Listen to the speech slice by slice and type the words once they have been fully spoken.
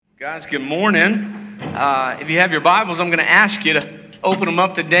Guys, good morning. If you have your Bibles, I'm going to ask you to open them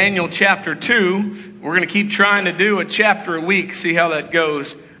up to Daniel chapter 2. We're going to keep trying to do a chapter a week, see how that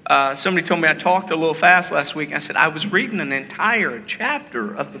goes. Somebody told me I talked a little fast last week. I said I was reading an entire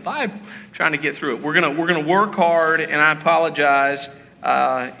chapter of the Bible, trying to get through it. We're going to work hard, and I apologize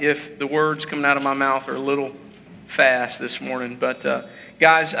if the words coming out of my mouth are a little fast this morning. But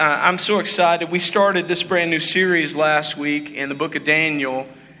guys, I'm so excited. We started this brand new series last week in the book of Daniel,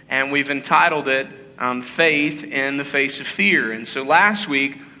 and we've entitled it Faith in the Face of Fear. And so last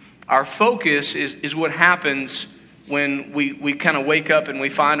week, our focus is what happens when we kind of wake up and we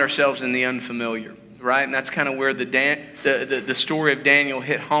find ourselves in the unfamiliar, right? And that's kind of where the story of Daniel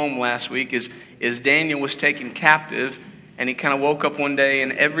hit home last week is Daniel was taken captive, and he kind of woke up one day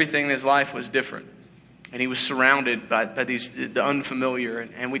and everything in his life was different. And he was surrounded by the unfamiliar.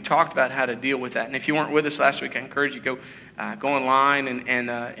 And we talked about how to deal with that. And if you weren't with us last week, I encourage you to go online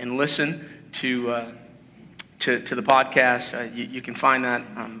and listen to the podcast. You can find that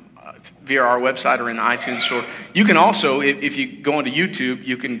via our website or in the iTunes store. You can also, if you go onto YouTube,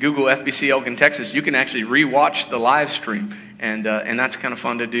 you can Google FBC Elgin, Texas. You can actually rewatch the live stream. And that's kind of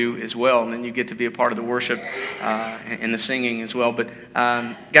fun to do as well. And then you get to be a part of the worship and the singing as well. But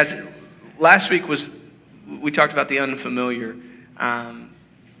guys, last week we talked about the unfamiliar.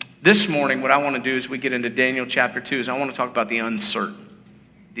 This morning, what I want to do as we get into Daniel chapter 2 is I want to talk about the uncertain.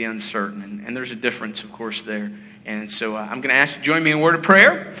 The uncertain. And there's a difference, of course, there. And so I'm going to ask you to join me in a word of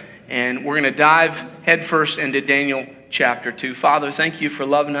prayer. And we're going to dive headfirst into Daniel chapter 2. Father, thank you for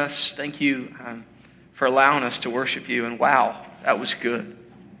loving us. Thank you for allowing us to worship you. And wow, that was good.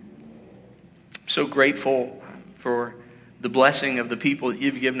 I'm so grateful for the blessing of the people that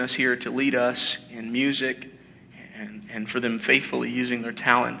you've given us here to lead us in music and for them faithfully using their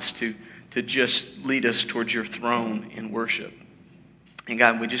talents to just lead us towards your throne in worship. And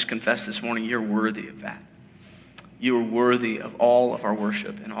God, we just confess this morning, you're worthy of that. You are worthy of all of our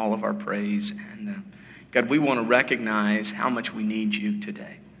worship and all of our praise. And God, we want to recognize how much we need you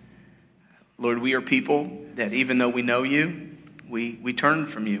today. Lord, we are people that even though we know you, we turn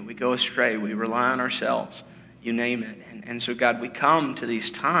from you. We go astray. We rely on ourselves. You name it. And so, God, we come to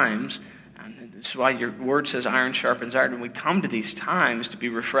these times, and this is why your word says iron sharpens iron, and we come to these times to be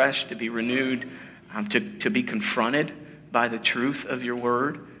refreshed, to be renewed, to be confronted by the truth of your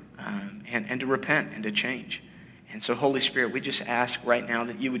word, and to repent and to change. And so, Holy Spirit, we just ask right now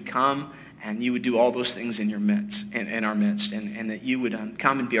that you would come and you would do all those things in your midst, in our midst, and that you would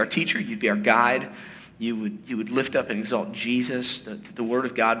come and be our teacher, you'd be our guide, you would lift up and exalt Jesus, that the word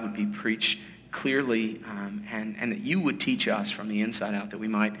of God would be preached clearly, and that you would teach us from the inside out that we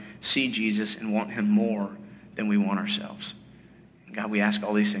might see Jesus and want him more than we want ourselves. And God, we ask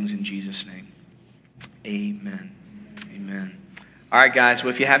all these things in Jesus' name. Amen. Amen. All right, guys, well,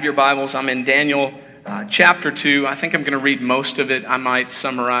 if you have your Bibles, I'm in Daniel chapter 2. I think I'm going to read most of it. I might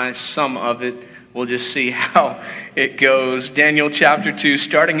summarize some of it. We'll just see how it goes. Daniel chapter 2,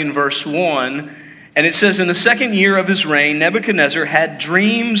 starting in verse 1. And it says, in the second year of his reign, Nebuchadnezzar had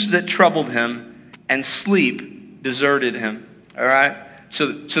dreams that troubled him, and sleep deserted him. All right?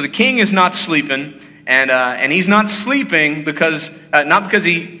 So the king is not sleeping, and he's not sleeping because not because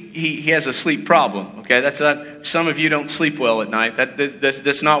he has a sleep problem. Okay, that's not, some of you don't sleep well at night.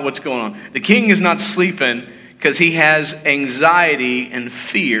 That's not what's going on. The king is not sleeping because he has anxiety and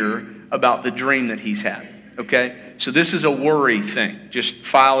fear about the dream that he's had. Okay, so this is a worry thing. Just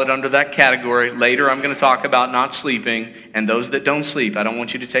file it under that category. Later, I'm going to talk about not sleeping and those that don't sleep. I don't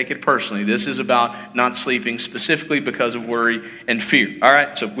want you to take it personally. This is about not sleeping specifically because of worry and fear. All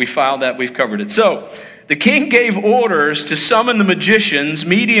right, so we filed that. We've covered it. So the king gave orders to summon the magicians,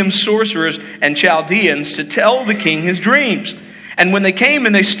 mediums, sorcerers, and Chaldeans to tell the king his dreams. And when they came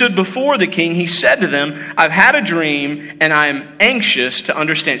and they stood before the king, he said to them, I've had a dream and I am anxious to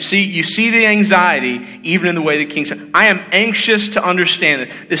understand. See, you see the anxiety even in the way the king said, I am anxious to understand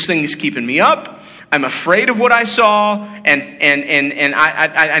it. This thing is keeping me up. I'm afraid of what I saw, and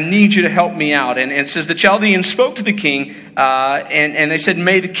I need you to help me out. And it says the Chaldeans spoke to the king, and they said,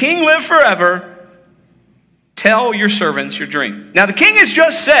 may the king live forever. Tell your servants your dream. Now the king has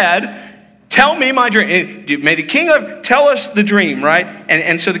just said, tell me my dream. May the king tell us the dream, right?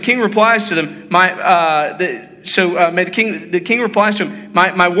 And so the king replies to them. The king replies to him.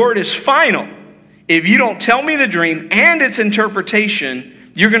 My word is final. If you don't tell me the dream and its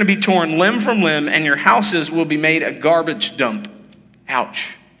interpretation, you're going to be torn limb from limb, and your houses will be made a garbage dump.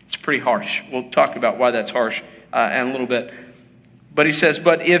 Ouch! It's pretty harsh. We'll talk about why that's harsh in a little bit. But he says,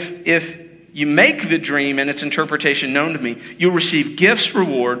 but if you make the dream and its interpretation known to me, you'll receive gifts,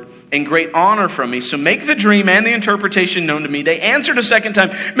 reward, and great honor from me. So make the dream and the interpretation known to me. They answered a second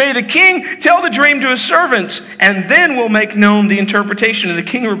time, may the king tell the dream to his servants, and then we'll make known the interpretation. And the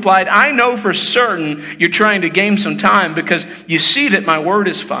king replied, I know for certain you're trying to gain some time because you see that my word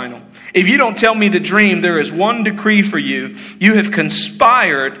is final. If you don't tell me the dream, there is one decree for you. You have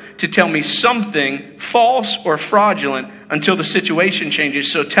conspired to tell me something false or fraudulent until the situation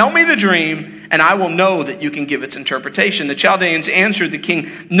changes. So tell me the dream, and I will know that you can give its interpretation. The Chaldeans answered the king,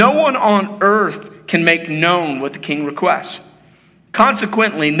 no one on earth can make known what the king requests.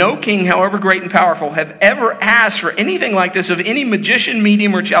 Consequently, no king, however great and powerful, have ever asked for anything like this of any magician,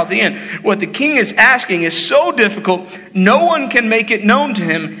 medium, or Chaldean. What the king is asking is so difficult, no one can make it known to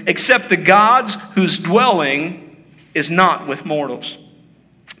him except the gods whose dwelling is not with mortals.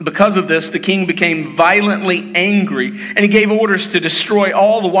 Because of this, the king became violently angry, and he gave orders to destroy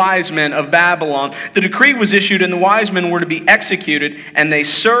all the wise men of Babylon. The decree was issued, and the wise men were to be executed, and they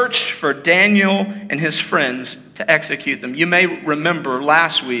searched for Daniel and his friends to execute them. You may remember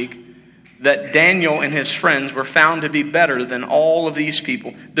last week that Daniel and his friends were found to be better than all of these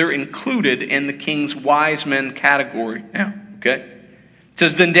people. They're included in the king's wise men category now, okay? It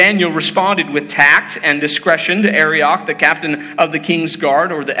says, then Daniel responded with tact and discretion to Arioch, the captain of the king's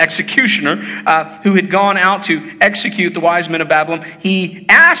guard, or the executioner, who had gone out to execute the wise men of Babylon. He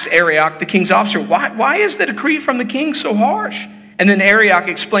asked Arioch, the king's officer, why is the decree from the king so harsh? And then Arioch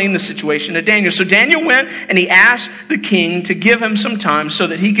explained the situation to Daniel. So Daniel went and he asked the king to give him some time so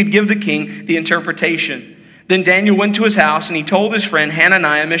that he could give the king the interpretation. Then Daniel went to his house and he told his friend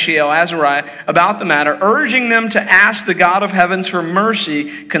Hananiah, Mishael, Azariah about the matter, urging them to ask the God of heavens for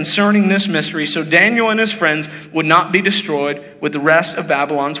mercy concerning this mystery, so Daniel and his friends would not be destroyed with the rest of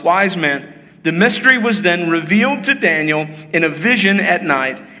Babylon's wise men. The mystery was then revealed to Daniel in a vision at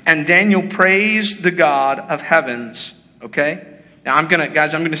night, and Daniel praised the God of heavens. Okay? Now I'm going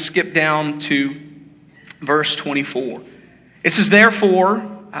to skip down to verse 24. It says,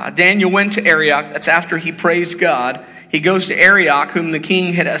 therefore, Daniel went to Arioch. That's after he praised God. He goes to Arioch, whom the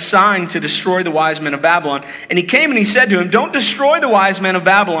king had assigned to destroy the wise men of Babylon. And he came and he said to him, don't destroy the wise men of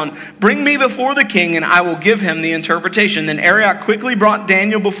Babylon. Bring me before the king, and I will give him the interpretation. Then Arioch quickly brought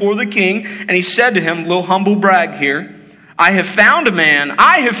Daniel before the king, and he said to him, little humble brag here, I have found a man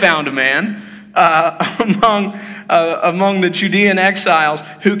among the Judean exiles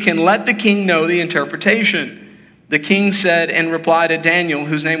who can let the king know the interpretation. The king said in reply to Daniel,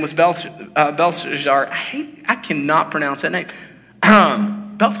 whose name was Belteshazzar. I cannot pronounce that name.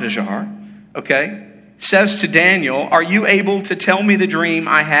 Belteshazzar, okay, says to Daniel, are you able to tell me the dream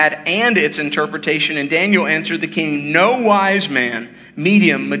I had and its interpretation? And Daniel answered the king, no wise man,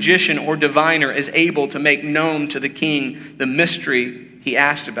 medium, magician, or diviner is able to make known to the king the mystery he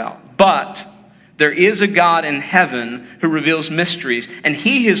asked about. But there is a God in heaven who reveals mysteries, and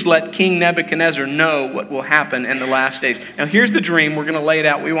he has let King Nebuchadnezzar know what will happen in the last days. Now here's the dream. We're going to lay it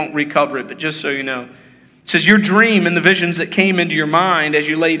out. We won't recover it, but just so you know. It says, your dream and the visions that came into your mind as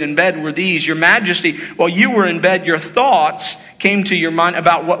you laid in bed were these. Your majesty, while you were in bed, your thoughts came to your mind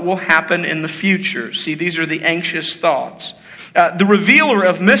about what will happen in the future. See, these are the anxious thoughts. The revealer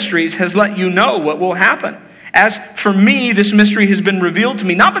of mysteries has let you know what will happen. As for me, this mystery has been revealed to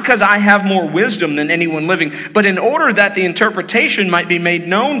me, not because I have more wisdom than anyone living, but in order that the interpretation might be made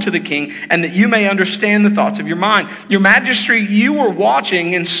known to the king, and that you may understand the thoughts of your mind. Your majesty, you were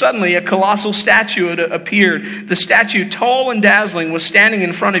watching, and suddenly a colossal statue appeared. The statue, tall and dazzling, was standing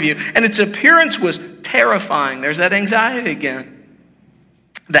in front of you, and its appearance was terrifying. There's that anxiety again.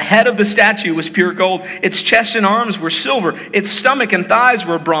 The head of the statue was pure gold. Its chest and arms were silver. Its stomach and thighs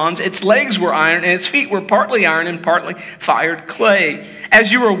were bronze. Its legs were iron, and its feet were partly iron and partly fired clay. As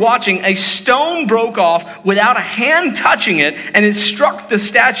you were watching, a stone broke off without a hand touching it, and it struck the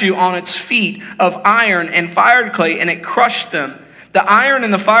statue on its feet of iron and fired clay, and it crushed them. The iron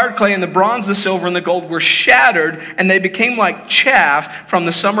and the fired clay and the bronze, the silver, and the gold were shattered, and they became like chaff from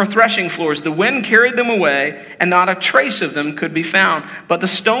the summer threshing floors. The wind carried them away, and not a trace of them could be found. But the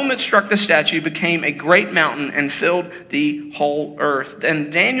stone that struck the statue became a great mountain and filled the whole earth.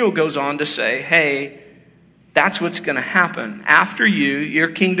 And Daniel goes on to say, hey, that's what's going to happen. After you,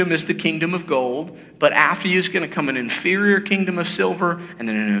 your kingdom is the kingdom of gold, but after you is going to come an inferior kingdom of silver, and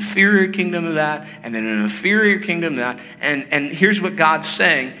then an inferior kingdom of that, and then an inferior kingdom of that. And here's what God's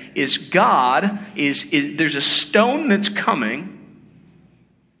saying, is there's a stone that's coming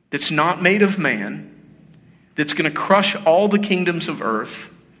that's not made of man, that's going to crush all the kingdoms of earth,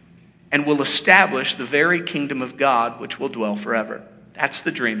 and will establish the very kingdom of God, which will dwell forever. That's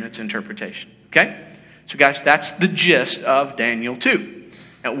the dream, that's interpretation. Okay? So guys, that's the gist of Daniel 2.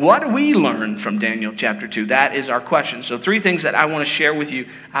 Now, what do we learn from Daniel chapter 2? That is our question. So 3 things that I want to share with you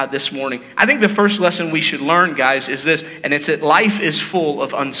this morning. I think the first lesson we should learn, guys, is this, and it's that life is full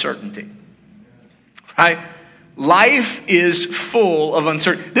of uncertainty. Right? Life is full of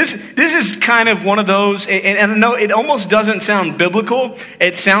uncertainty. This is kind of one of those, and I know it almost doesn't sound biblical.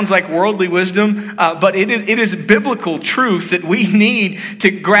 It sounds like worldly wisdom, but it is biblical truth that we need to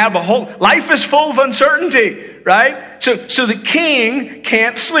grab a hold. Life is full of uncertainty. Right? So the king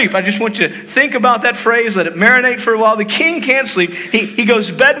can't sleep. I just want you to think about that phrase, let it marinate for a while. The king can't sleep. He goes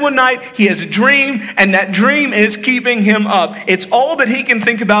to bed one night, he has a dream, and that dream is keeping him up. It's all that he can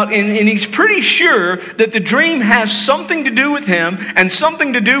think about, and he's pretty sure that the dream has something to do with him and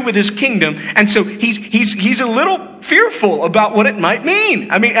something to do with his kingdom. And so he's a little fearful about what it might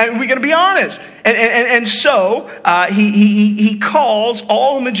mean. I mean, we're going to be honest. And so he calls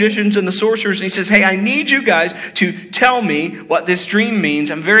all the magicians and the sorcerers, and he says, hey, I need you guys to tell me what this dream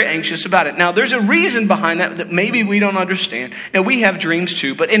means. I'm very anxious about it. Now, there's a reason behind that maybe we don't understand. Now, we have dreams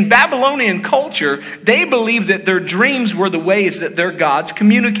too, but in Babylonian culture, they believed that their dreams were the ways that their gods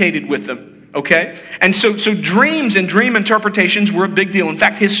communicated with them. Okay? And so dreams and dream interpretations were a big deal. In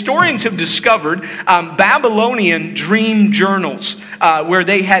fact, historians have discovered Babylonian dream journals where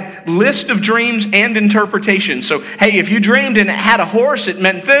they had lists of dreams and interpretations. So, hey, if you dreamed and it had a horse, it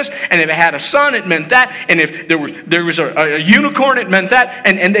meant this. And if it had a son, it meant that. And if there was a unicorn, it meant that.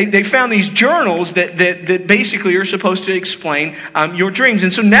 And they found these journals that basically are supposed to explain your dreams.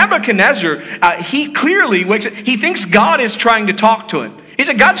 And so Nebuchadnezzar, he clearly wakes up. He thinks God is trying to talk to him. He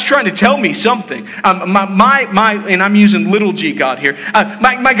said, God's trying to tell me something. And I'm using little g God here.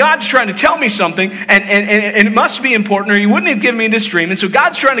 My God's trying to tell me something, and it must be important, or he wouldn't have given me this dream. And so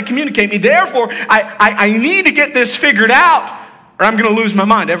God's trying to communicate me. Therefore, I need to get this figured out, or I'm going to lose my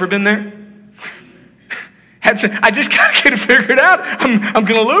mind. Ever been there? I just got to get it figured out. I'm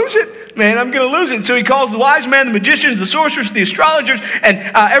going to lose it, man. I'm going to lose it. So he calls the wise men, the magicians, the sorcerers, the astrologers, and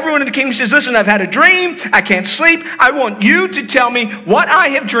everyone in the kingdom says, listen, I've had a dream. I can't sleep. I want you to tell me what I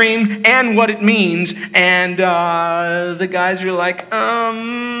have dreamed and what it means. And the guys are like,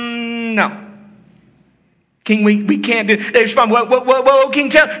 no. King, we can't do it. They respond, well, King,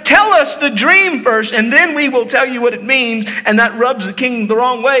 tell us the dream first, and then we will tell you what it means. And that rubs the king the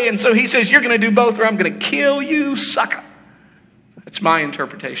wrong way. And so he says, you're going to do both, or I'm going to kill you, sucker. That's my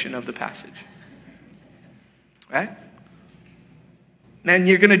interpretation of the passage. Right? And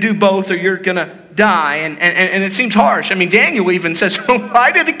you're going to do both, or you're going to die. And it seems harsh. I mean, Daniel even says,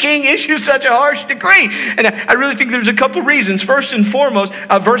 why did the king issue such a harsh decree? And I really think there's a couple reasons. First and foremost,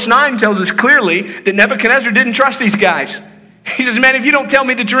 verse 9 tells us clearly that Nebuchadnezzar didn't trust these guys. He says, man, if you don't tell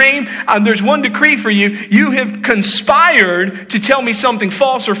me the dream, there's one decree for you. You have conspired to tell me something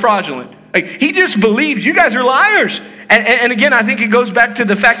false or fraudulent. Like, he just believed you guys are liars. And again, I think it goes back to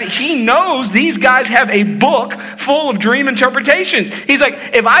the fact that he knows these guys have a book full of dream interpretations. He's like,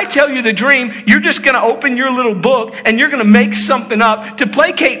 if I tell you the dream, you're just going to open your little book and you're going to make something up to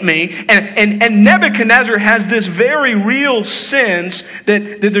placate me. And Nebuchadnezzar has this very real sense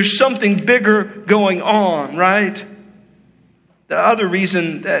that there's something bigger going on, right? The other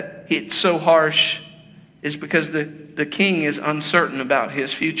reason that it's so harsh is because the king is uncertain about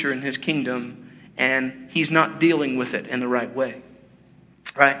his future and his kingdom, and he's not dealing with it in the right way,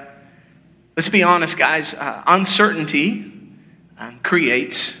 right? Let's be honest, guys. Uncertainty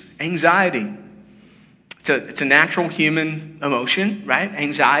creates anxiety. It's a natural human emotion, right?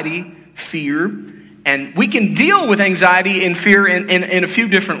 Anxiety, fear. And we can deal with anxiety and fear in a few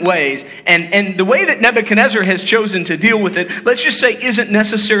different ways. And the way that Nebuchadnezzar has chosen to deal with it, let's just say, isn't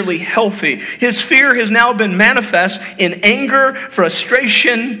necessarily healthy. His fear has now been manifest in anger,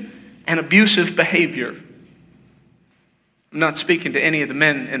 frustration, and abusive behavior. I'm not speaking to any of the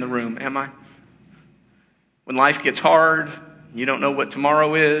men in the room, am I? When life gets hard, you don't know what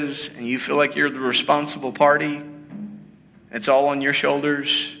tomorrow is, and you feel like you're the responsible party, it's all on your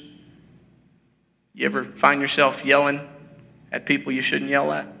shoulders. You ever find yourself yelling at people you shouldn't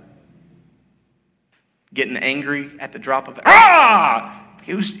yell at? Getting angry at the drop of ah!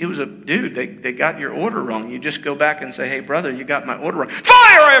 It was a dude. They got your order wrong. You just go back and say, "Hey, brother, you got my order wrong.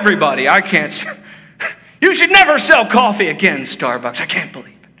 Fire everybody! I can't. You should never sell coffee again, Starbucks. I can't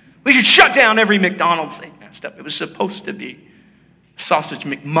believe it. We should shut down every McDonald's." They messed up. It was supposed to be sausage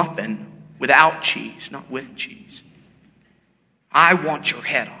McMuffin without cheese, not with cheese. I want your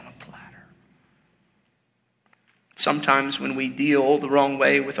head on a platter. Sometimes when we deal the wrong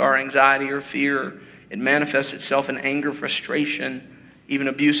way with our anxiety or fear, it manifests itself in anger, frustration, even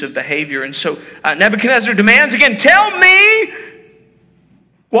abusive behavior. And so Nebuchadnezzar demands again, tell me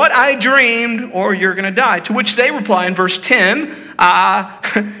what I dreamed, or you're going to die. To which they reply in verse 10,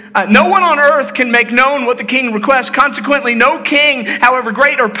 no one on earth can make known what the king requests. Consequently, no king, however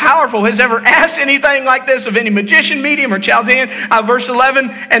great or powerful, has ever asked anything like this of any magician, medium, or Chaldean. Verse 11,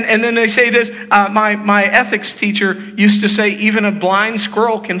 and then they say this, my ethics teacher used to say, even a blind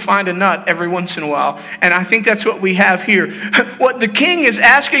squirrel can find a nut every once in a while. And I think that's what we have here. What the king is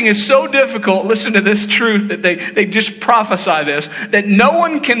asking is so difficult. Listen to this truth that they just prophesy this, that no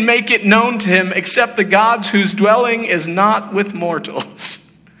one can make it known to him except the gods whose dwelling is not with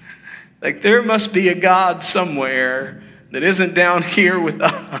mortals. Like there must be a God somewhere that isn't down here with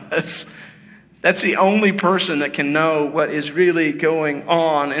us. That's the only person that can know what is really going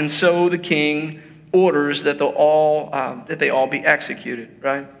on. And so the king orders that they all be executed,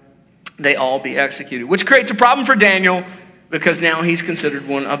 right? They all be executed, which creates a problem for Daniel, because now he's considered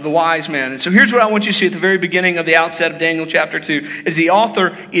one of the wise men. And so here's what I want you to see at the very beginning of the outset of Daniel chapter 2, is the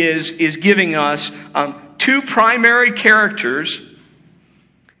author is giving us two primary characters,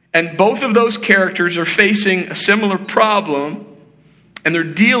 and both of those characters are facing a similar problem, and they're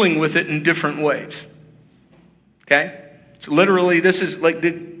dealing with it in different ways. Okay? So literally, this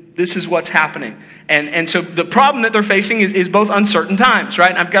is what's happening. And so the problem that they're facing is both uncertain times,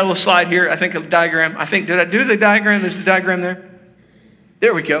 right? I've got a little slide here, I think a diagram. Did I do the diagram? Is the diagram there?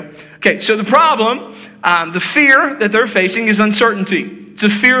 There we go. Okay, so the problem, the fear that they're facing is uncertainty. It's a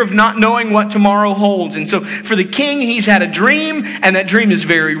fear of not knowing what tomorrow holds. And so for the king, he's had a dream, and that dream is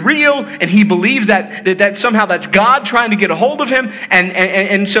very real, and he believes that somehow that's God trying to get a hold of him.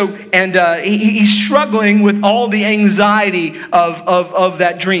 And so he's struggling with all the anxiety of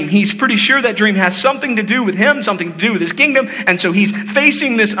that dream. He's pretty sure that dream has something to do with him, something to do with his kingdom, and so he's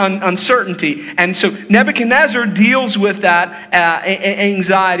facing this uncertainty. And so Nebuchadnezzar deals with that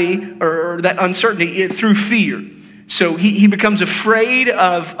anxiety or that uncertainty through fear. So he becomes afraid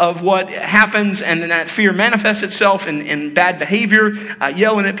of what happens, and then that fear manifests itself in bad behavior,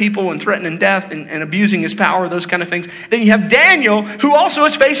 yelling at people and threatening death and abusing his power, those kind of things. Then you have Daniel, who also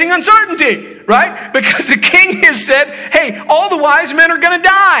is facing uncertainty, right? Because the king has said, hey, all the wise men are going to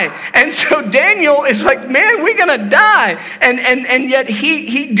die. And so Daniel is like, man, we're going to die. And yet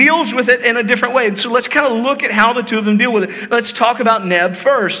he deals with it in a different way. And so let's kind of look at how the two of them deal with it. Let's talk about Neb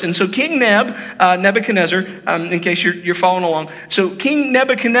first. And so King Nebuchadnezzar, in case you're following along. So King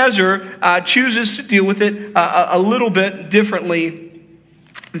Nebuchadnezzar chooses to deal with it a little bit differently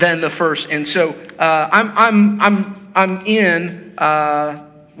than the first. And so I'm in.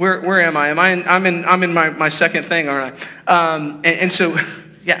 Where am I? I'm in my second thing, aren't I? And so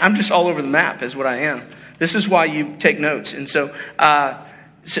yeah, I'm just all over the map, is what I am. This is why you take notes. And so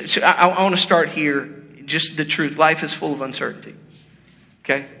I want to start here. Just the truth. Life is full of uncertainty.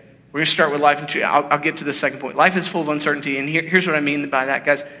 Okay. We're going to start with life, and I'll get to the second point. Life is full of uncertainty, and here's what I mean by that,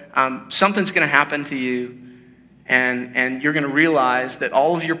 guys. Something's going to happen to you, and you're going to realize that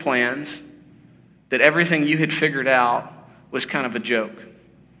all of your plans, that everything you had figured out was kind of a joke.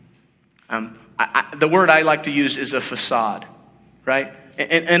 The word I like to use is a facade, right?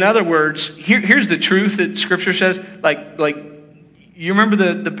 In other words, here's the truth that Scripture says, like. You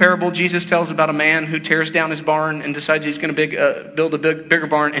remember the parable Jesus tells about a man who tears down his barn and decides he's going to build a bigger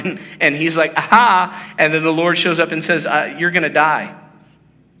barn, and he's like, aha, and then the Lord shows up and says, you're going to die.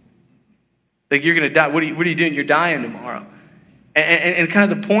 Like, you're going to die. What are you doing? You're dying tomorrow. And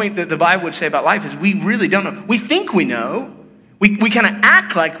kind of the point that the Bible would say about life is we really don't know. We think we know. We kind of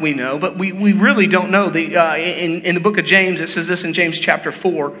act like we know, but we really don't know. In the book of James, it says this in James chapter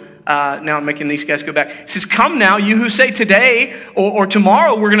 4. Now I'm making these guys go back. It says, come now, you who say today or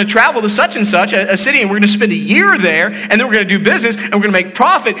tomorrow we're going to travel to such and such a city, and we're going to spend a year there, and then we're going to do business, and we're going to make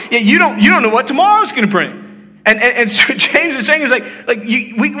profit. Yet you don't know what tomorrow's going to bring. And so James is saying is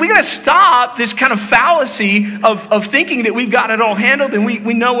we got to stop this kind of fallacy of thinking that we've got it all handled and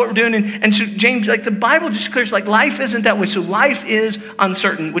we know what we're doing. And so James, the Bible just clears, life isn't that way. So life is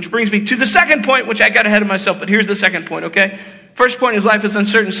uncertain, which brings me to the second point, which I got ahead of myself, but here's the second point, okay? First point is life is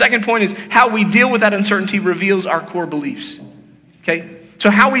uncertain. Second point is how we deal with that uncertainty reveals our core beliefs, okay?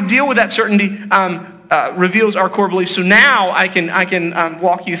 So how we deal with that certainty reveals our core beliefs. So now I can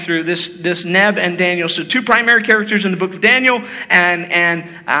walk you through this Neb and Daniel. So two primary characters in the book of Daniel,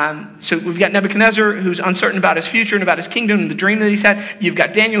 and so we've got Nebuchadnezzar, who's uncertain about his future and about his kingdom and the dream that he's had. You've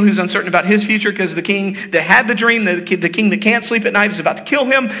got Daniel, who's uncertain about his future because the king that had the dream, the king that can't sleep at night, is about to kill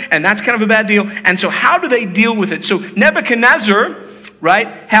him, and that's kind of a bad deal. And so how do they deal with it? So Nebuchadnezzar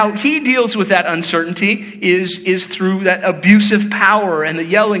right? How he deals with that uncertainty is through that abusive power and the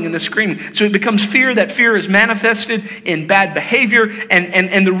yelling and the screaming. So it becomes fear. That fear is manifested in bad behavior.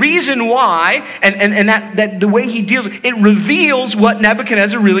 And the reason why, and that the way he deals, it reveals what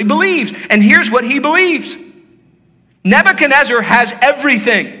Nebuchadnezzar really believes. And here's what he believes. Nebuchadnezzar has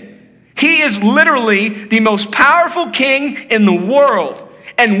everything. He is literally the most powerful king in the world.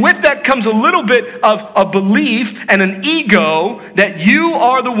 And with that comes a little bit of a belief and an ego that you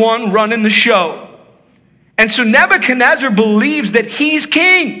are the one running the show. And so Nebuchadnezzar believes that he's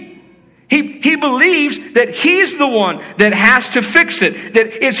king. He believes that he's the one that has to fix it,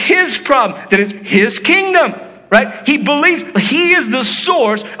 that it's his problem, that it's his kingdom. Right? He believes he is the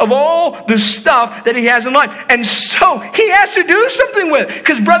source of all the stuff that he has in life. And so he has to do something with it.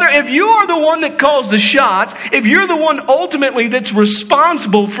 Because brother, if you are the one that calls the shots, if you're the one ultimately that's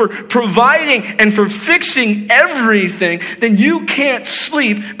responsible for providing and for fixing everything, then you can't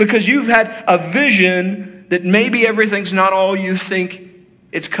sleep because you've had a vision that maybe everything's not all you think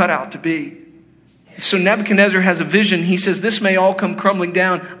it's cut out to be. So Nebuchadnezzar has a vision. He says, this may all come crumbling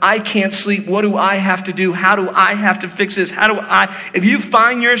down. I can't sleep. What do I have to do? How do I have to fix this? If you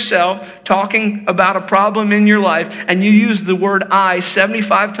find yourself talking about a problem in your life and you use the word I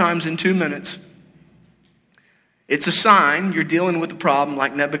 75 times in 2 minutes, it's a sign you're dealing with a problem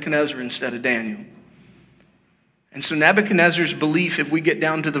like Nebuchadnezzar instead of Daniel. And so Nebuchadnezzar's belief, if we get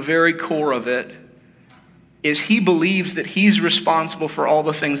down to the very core of it, is he believes that he's responsible for all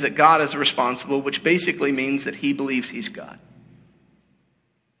the things that God is responsible, which basically means that he believes he's God.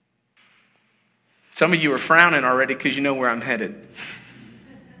 Some of you are frowning already because you know where I'm headed.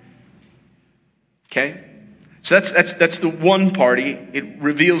 Okay? So that's the one party. It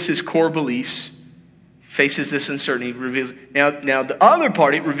reveals his core beliefs, faces this uncertainty, reveals. Now the other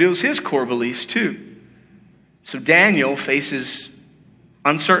party reveals his core beliefs too. So Daniel faces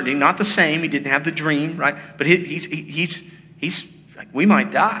uncertainty, not the same. He didn't have the dream, right? But he's like, we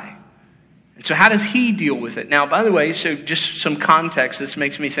might die. And so how does he deal with it? Now, by the way, so just some context, this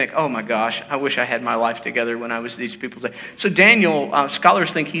makes me think, oh my gosh, I wish I had my life together when I was these people's age. So Daniel,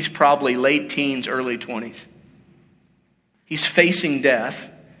 scholars think he's probably late teens, early 20s. He's facing death.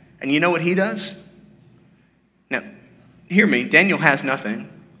 And you know what he does? Now, hear me, Daniel has nothing.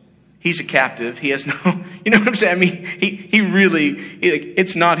 He's a captive. He has no, you know what I'm saying? I mean, he really,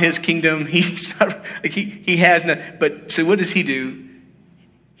 it's not his kingdom. He's not, he has no, but so what does he do?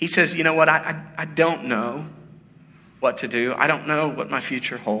 He says, you know what? I don't know what to do. I don't know what my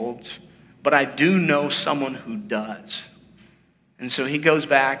future holds, but I do know someone who does. And so he goes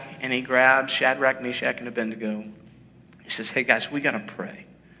back and he grabs Shadrach, Meshach, and Abednego. He says, hey guys, we got to pray.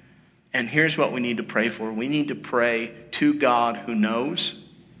 And here's what we need to pray for. We need to pray to God who knows.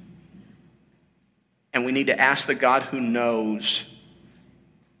 And we need to ask the God who knows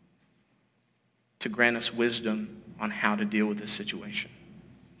to grant us wisdom on how to deal with this situation.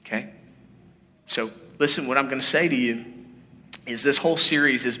 Okay? So listen, what I'm going to say to you is this whole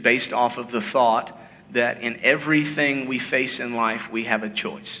series is based off of the thought that in everything we face in life, we have a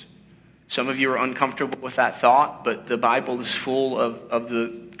choice. Some of you are uncomfortable with that thought, but the Bible is full of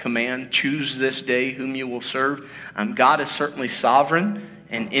the command, choose this day whom you will serve. God is certainly sovereign.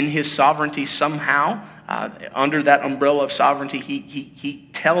 And in his sovereignty, somehow, under that umbrella of sovereignty, he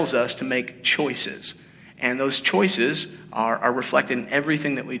tells us to make choices. And those choices are reflected in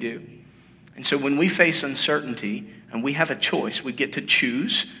everything that we do. And so when we face uncertainty and we have a choice, we get to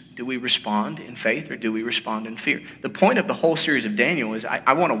choose. Do we respond in faith or do we respond in fear? The point of the whole series of Daniel is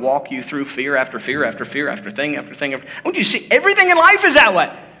I want to walk you through fear after fear after fear after thing after thing. I want you to see everything in life is that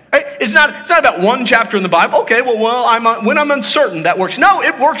way. Right? It's not about one chapter in the Bible. Okay, when I'm uncertain, that works. No,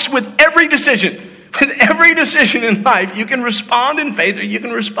 it works with every decision. With every decision in life, you can respond in faith or you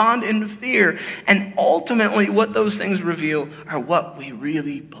can respond in fear. And ultimately, what those things reveal are what we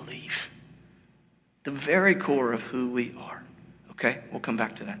really believe. The very core of who we are. Okay, we'll come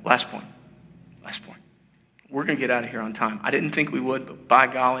back to that. Last point. We're going to get out of here on time. I didn't think we would, but by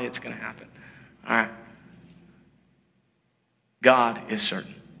golly, it's going to happen. All right. God is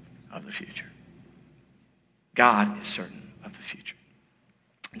certain of the future. God is certain of the future.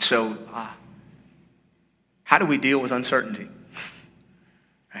 And so, how do we deal with uncertainty?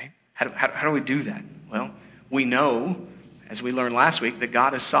 Right? How do we do that? Well, we know, as we learned last week, that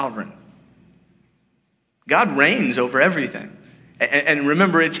God is sovereign. God reigns over everything. And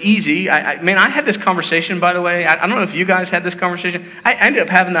remember, it's easy. I had this conversation, by the way. I don't know if you guys had this conversation. I ended up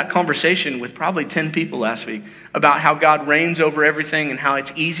having that conversation with probably 10 people last week about how God reigns over everything and how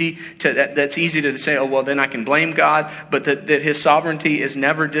it's easy that's easy to say, oh, well, then I can blame God, but that his sovereignty is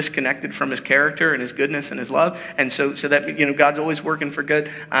never disconnected from his character and his goodness and his love. And so that, God's always working for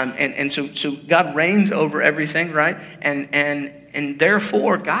good. So God reigns over everything, right? And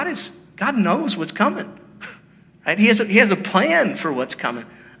therefore, God knows what's coming. Right? He has a plan for what's coming.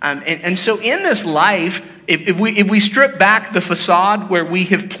 And so in this life, if we strip back the facade where we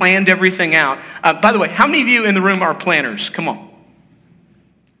have planned everything out. By the way, how many of you in the room are planners? Come on.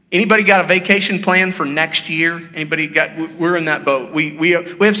 Anybody got a vacation plan for next year? We're in that boat. We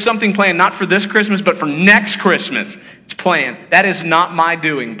have something planned, not for this Christmas, but for next Christmas. It's planned. That is not my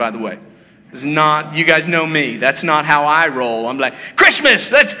doing, by the way. It's not, you guys know me. That's not how I roll. I'm like, Christmas,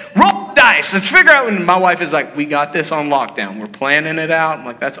 let's roll the dice. Let's figure out. And my wife is like, we got this on lockdown. We're planning it out. I'm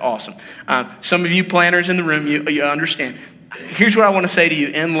like, that's awesome. Some of you planners in the room, you understand. Here's what I want to say to you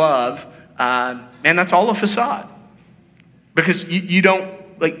in love. Man, that's all a facade. Because you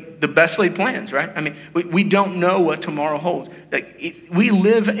don't, like, the best laid plans, right? I mean, we don't know what tomorrow holds. We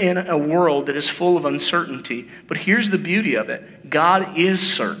live in a world that is full of uncertainty. But here's the beauty of it. God is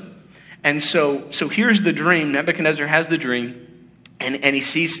certain. And so here's the dream. Nebuchadnezzar has the dream, and he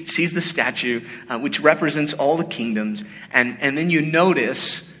sees the statue, which represents all the kingdoms. And then you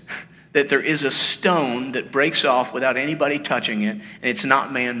notice that there is a stone that breaks off without anybody touching it, and it's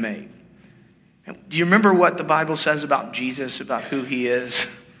not man-made. Do you remember what the Bible says about Jesus, about who he is?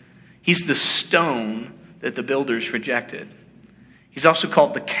 He's the stone that the builders rejected. He's also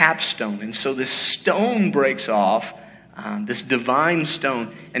called the capstone. And so this stone breaks off, this divine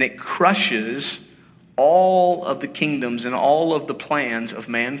stone, and it crushes all of the kingdoms and all of the plans of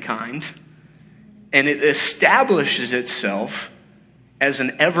mankind, and it establishes itself as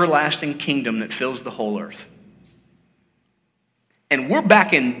an everlasting kingdom that fills the whole earth. And we're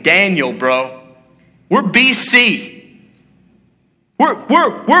back in Daniel, bro. We're BC.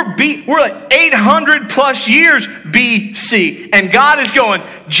 We're like 800 plus years BC, and God is going,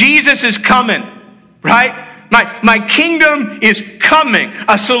 Jesus is coming, right? My kingdom is coming.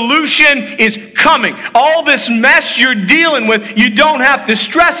 A solution is coming. All this mess you're dealing with, you don't have to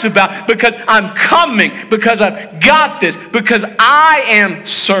stress about, because I'm coming, because I've got this, because I am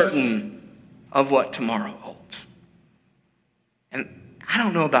certain of what tomorrow holds. And I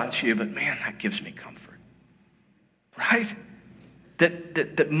don't know about you, but man, that gives me comfort. Right?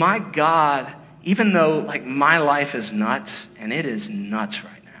 That my God, even though like my life is nuts, and it is nuts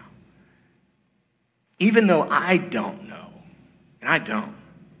right now, even though I don't know, and I don't,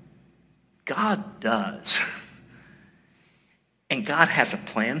 God does. And God has a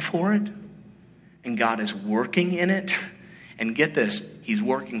plan for it, and God is working in it. And get this, he's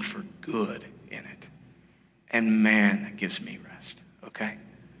working for good in it. And man, that gives me rest, okay?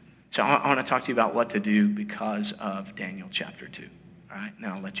 So I want to talk to you about what to do because of Daniel chapter 2. All right,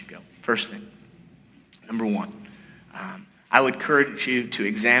 now I'll let you go. First thing, number one, I would encourage you to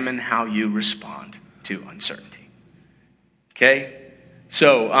examine how you respond to uncertainty. Okay?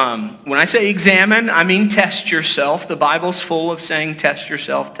 So when I say examine, I mean test yourself. The Bible's full of saying test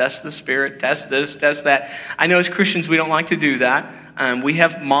yourself, test the Spirit, test this, test that. I know as Christians we don't like to do that. We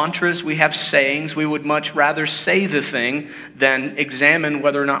have mantras, we have sayings. We would much rather say the thing than examine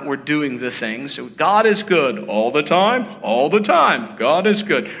whether or not we're doing the thing. So God is good all the time, all the time. God is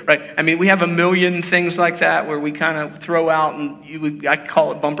good, right? I mean, we have a million things like that where we kind of throw out, and I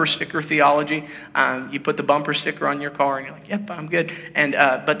call it bumper sticker theology. You put the bumper sticker on your car and you're like, yep, I'm good. And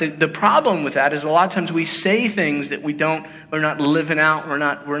but the problem with that is a lot of times we say things that we're not living out, we're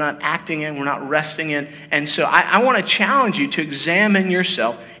not acting in, we're not resting in. And so I want to challenge you to examine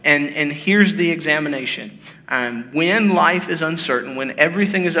yourself, and here's the examination. When life is uncertain, when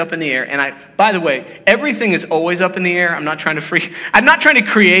everything is up in the air, and by the way, everything is always up in the air. I'm not trying to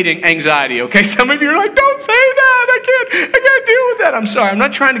create anxiety, okay? Some of you are like, don't say that. I can't deal with that. I'm sorry. I'm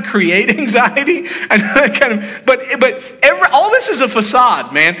not trying to create anxiety. But all this is a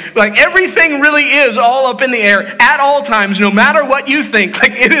facade, man. Like everything really is all up in the air at all times, no matter what you think.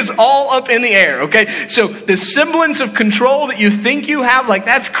 Like it is all up in the air, okay? So the semblance of control that you think you have, like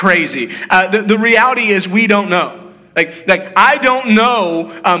that's crazy. The reality is we don't know. Like I don't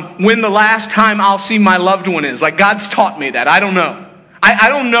know when the last time I'll see my loved one is. Like God's taught me that. I don't know. I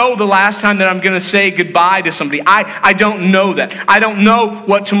don't know the last time that I'm going to say goodbye to somebody. I don't know that. I don't know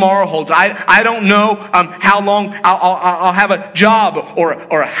what tomorrow holds. I don't know how long I'll have a job or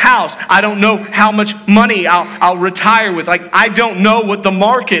a house. I don't know how much money I'll retire with. Like, I don't know what the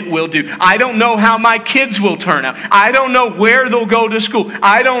market will do. I don't know how my kids will turn out. I don't know where they'll go to school.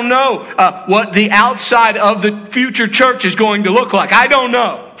 I don't know what the outside of the future church is going to look like. I don't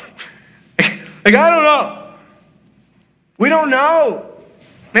know. Like, I don't know. We don't know.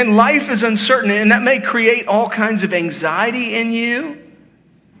 Man, life is uncertain, and that may create all kinds of anxiety in you.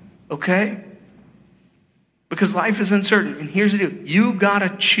 Okay? Because life is uncertain. And here's the deal. You got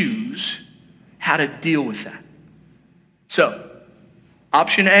to choose how to deal with that. So,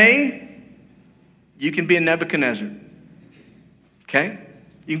 option A, you can be a Nebuchadnezzar. Okay?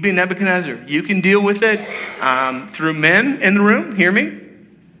 You can be a Nebuchadnezzar. You can deal with it through men in the room. Hear me?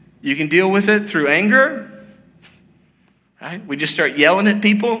 You can deal with it through anger. Right? We just start yelling at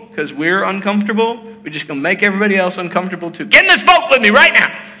people because we're uncomfortable. We're just going to make everybody else uncomfortable too. Get in this boat with me right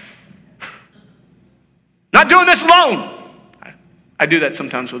now. Not doing this alone. I do that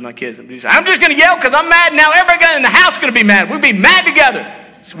sometimes with my kids. I'm just going to yell because I'm mad. Now everybody in the house is going to be mad. We'll be mad together.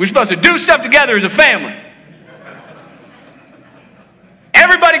 So we're supposed to do stuff together as a family.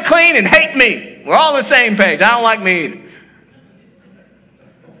 Everybody clean and hate me. We're all on the same page. I don't like me either.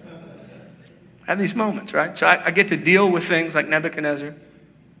 I have these moments, right? So I get to deal with things like Nebuchadnezzar,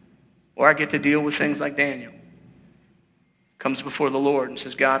 or I get to deal with things like Daniel. Comes before the Lord and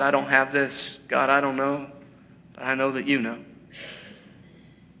says, God, I don't have this. God, I don't know. But I know that you know.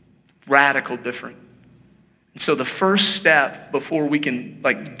 Radical different. And so the first step before we can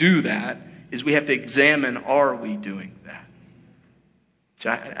do that is we have to examine, are we doing that? So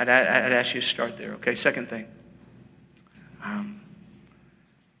I'd ask you to start there, okay? Second thing.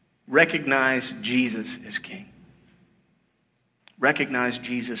 Recognize Jesus as King. Recognize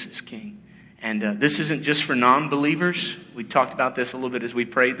Jesus as King. And this isn't just for non-believers. We talked about this a little bit as we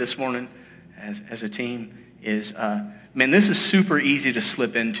prayed this morning as a team. This is super easy to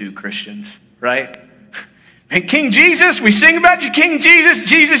slip into, Christians, right? And King Jesus, we sing about you, King Jesus.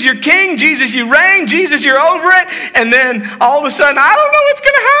 Jesus, you're King. Jesus, you reign. Jesus, you're over it. And then all of a sudden, I don't know what's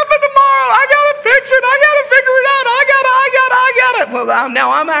going to happen tomorrow. I got to fix it. I got to figure it out. I got it. Well,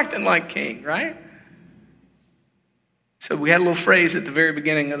 now I'm acting like King, right? So we had a little phrase at the very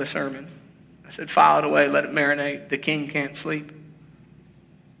beginning of the sermon. I said, file it away, let it marinate. The king can't sleep.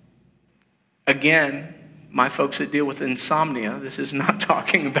 Again, my folks that deal with insomnia, this is not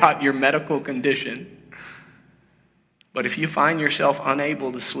talking about your medical condition. But if you find yourself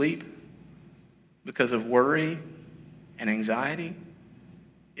unable to sleep because of worry and anxiety,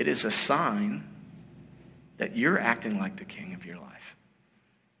 it is a sign that you're acting like the king of your life,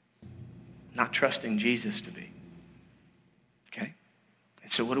 not trusting Jesus to be. Okay?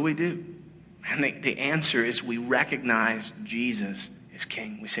 And so what do? And the answer is we recognize Jesus as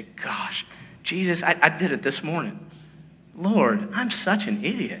King. We say, gosh, Jesus, I did it this morning. Lord, I'm such an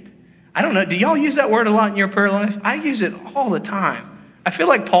idiot. I don't know. Do y'all use that word a lot in your prayer life? I use it all the time. I feel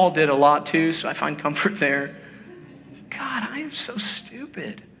like Paul did a lot too, so I find comfort there. God, I am so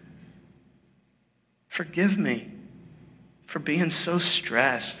stupid. Forgive me for being so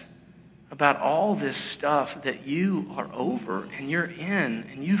stressed about all this stuff that you are over and you're in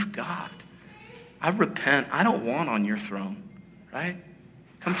and you've got. I repent. I don't want on your throne, right?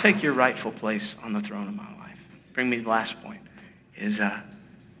 Come take your rightful place on the throne of my life. Bring me to the last point. This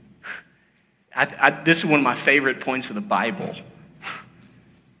is one of my favorite points of the Bible.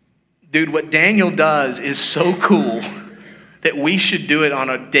 Dude, what Daniel does is so cool that we should do it on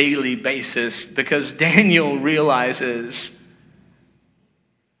a daily basis because Daniel realizes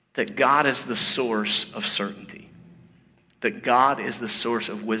that God is the source of certainty. That God is the source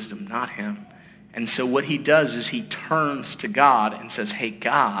of wisdom, not him. And so what he does is he turns to God and says, hey,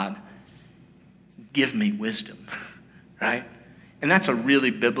 God, give me wisdom, right? And that's a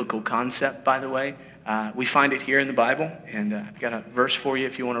really biblical concept, by the way. We find it here in the Bible, and I've got a verse for you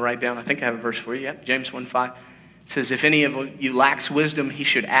if you want to write down. I think I have a verse for you. Yep, James 1:5. It says, if any of you lacks wisdom, he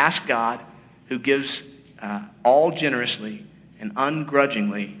should ask God, who gives all generously and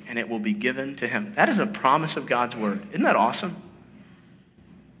ungrudgingly, and it will be given to him. That is a promise of God's word. Isn't that awesome?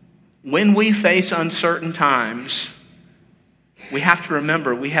 When we face uncertain times, we have to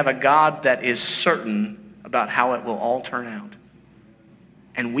remember we have a God that is certain about how it will all turn out.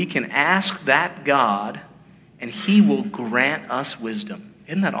 And we can ask that God, and he will grant us wisdom.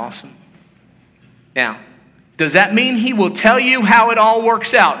 Isn't that awesome? Now, does that mean he will tell you how it all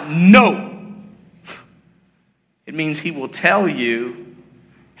works out? No. It means he will tell you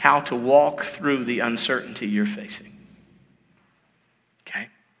how to walk through the uncertainty you're facing. Okay?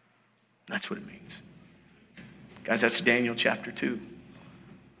 That's what it means. Guys, that's Daniel chapter 2.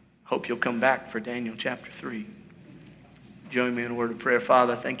 Hope you'll come back for Daniel chapter 3. Join me in a word of prayer.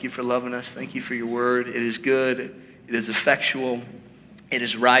 Father, thank you for loving us. Thank you for your word. It is good. It is effectual. It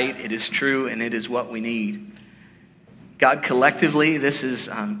is right. It is true. And it is what we need. God, collectively, this is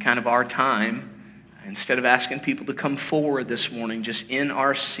kind of our time. Instead of asking people to come forward this morning, just in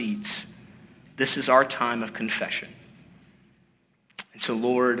our seats, this is our time of confession. And so,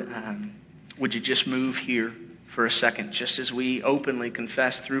 Lord, would you just move here for a second, just as we openly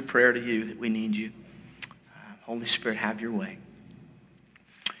confess through prayer to you that we need you. Holy Spirit, have your way.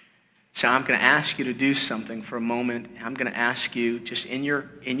 So I'm going to ask you to do something for a moment. I'm going to ask you just in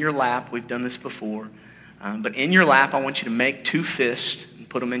your lap. We've done this before. But in your lap, I want you to make two fists and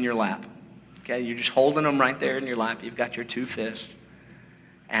put them in your lap. Okay, you're just holding them right there in your lap. You've got your two fists.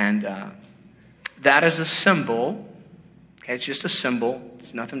 And that is a symbol. Okay, it's just a symbol.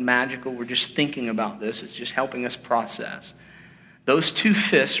 It's nothing magical. We're just thinking about this. It's just helping us process. Those two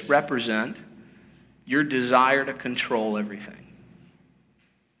fists represent your desire to control everything.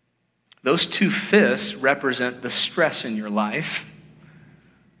 Those two fists represent the stress in your life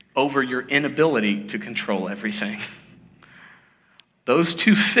over your inability to control everything. Those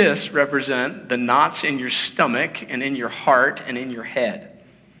two fists represent the knots in your stomach and in your heart and in your head.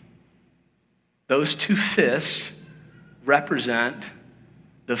 Those two fists represent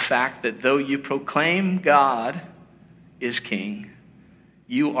the fact that though you proclaim God is king,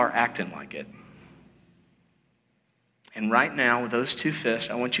 you are acting like it. And right now, with those two fists,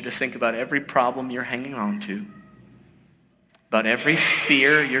 I want you to think about every problem you're hanging on to, about every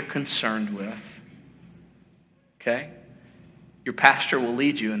fear you're concerned with. Okay? Your pastor will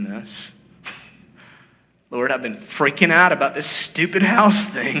lead you in this. Lord, I've been freaking out about this stupid house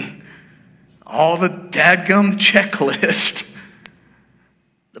thing. All the dadgum checklist.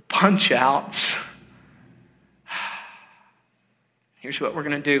 The punch outs. Here's what we're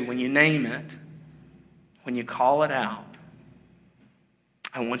going to do. When you name it, when you call it out,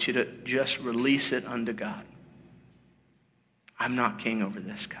 I want you to just release it unto God. I'm not king over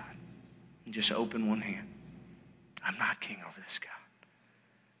this, God. And just open one hand. I'm not king over this, God.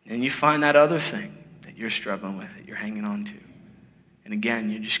 And you find that other thing that you're struggling with, that you're hanging on to. And again,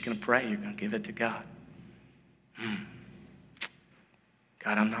 you're just going to pray. You're going to give it to God.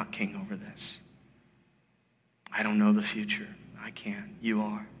 God, I'm not king over this. I don't know the future. I can't. You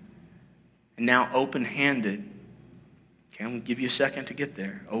are. And now open-handed. Okay, I'm going to give you a second to get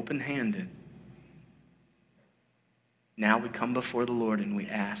there. Open-handed. Now we come before the Lord and we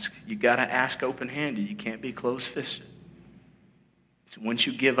ask. You got to ask open-handed. You can't be closed-fisted. So once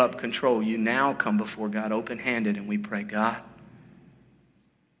you give up control, you now come before God open-handed and we pray, God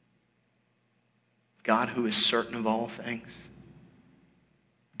who is certain of all things,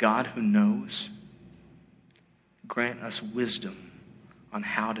 God who knows, grant us wisdom on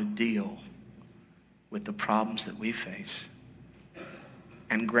how to deal with the problems that we face,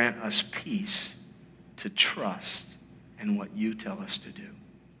 and grant us peace to trust in what you tell us to do.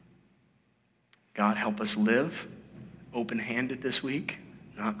 God, help us live open-handed this week,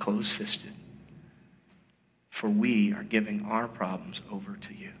 not closed-fisted. For we are giving our problems over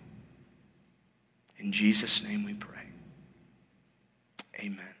to you. In Jesus' name we pray.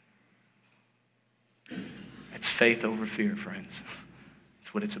 Amen. It's faith over fear, friends.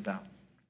 That's what it's about.